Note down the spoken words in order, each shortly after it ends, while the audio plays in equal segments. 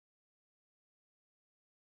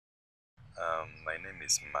My name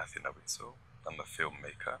is Mathew Nabwiso. I'm a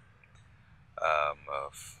filmmaker.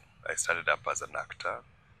 I started up as an actor.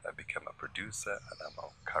 I became a producer, and I'm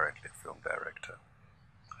currently a film director.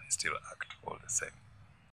 I still act all the same.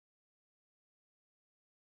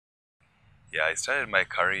 Yeah, I started my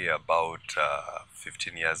career about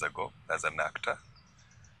 15 years ago as an actor,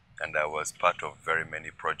 and I was part of very many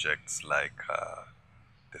projects like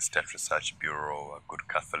the State Research Bureau, A Good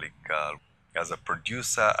Catholic Girl. As a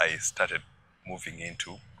producer, I started moving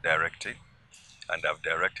into directing, and I've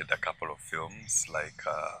directed a couple of films like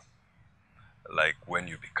When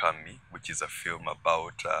You Become Me, which is a film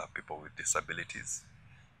about people with disabilities.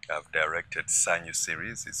 I've directed Sanyu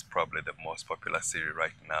series. It's probably the most popular series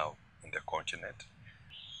right now in the continent.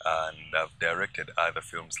 And I've directed other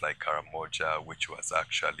films like Karamoja, which was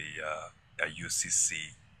actually a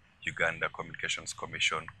UCC, Uganda Communications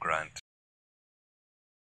Commission grant.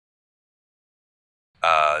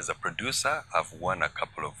 As a producer, I've won a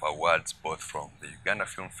couple of awards, both from the Uganda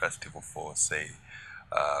Film Festival for, say,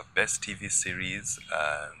 Best TV Series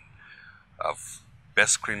and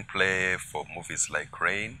Best Screenplay for movies like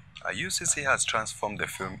Rain. UCC has transformed the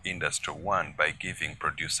film industry, one, by giving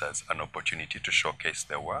producers an opportunity to showcase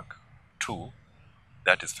their work. Two,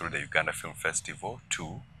 that is through the Uganda Film Festival.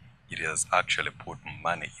 Two, it has actually put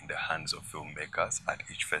money in the hands of filmmakers at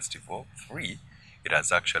each festival. Three, it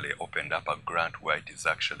has actually opened up a grant where it is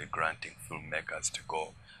actually granting filmmakers to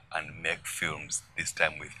go and make films, this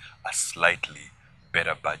time with a slightly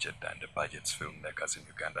better budget than the budgets filmmakers in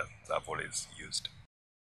Uganda have always used.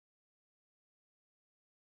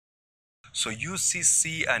 So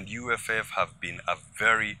UCC and UFF have been a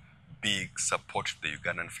very big support to the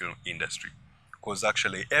Ugandan film industry, because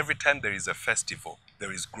actually every time there is a festival,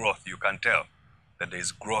 there is growth. You can tell that there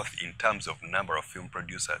is growth in terms of number of film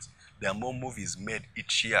producers. There are more movies made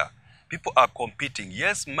each year. People are competing.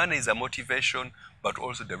 Yes, money is a motivation, but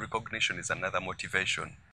also the recognition is another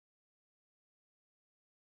motivation.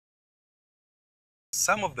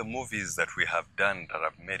 Some of the movies that we have done that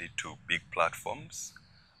have made it to big platforms,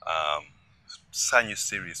 Sanyu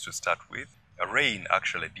series to start with. Rain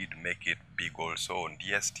actually did make it big also on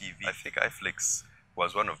DSTV. I think iFlix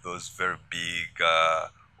was one of those very big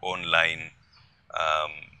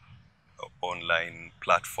online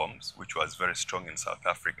platforms, which was very strong in South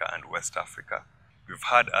Africa and West Africa. We've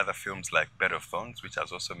had other films like Bed of Thorns, which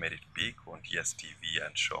has also made it big on DSTV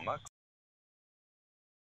and Showmax.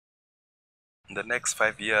 In the next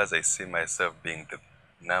 5 years, I see myself being the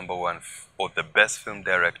 #1 or the best film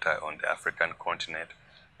director on the African continent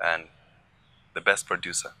and the best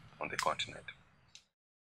producer on the continent.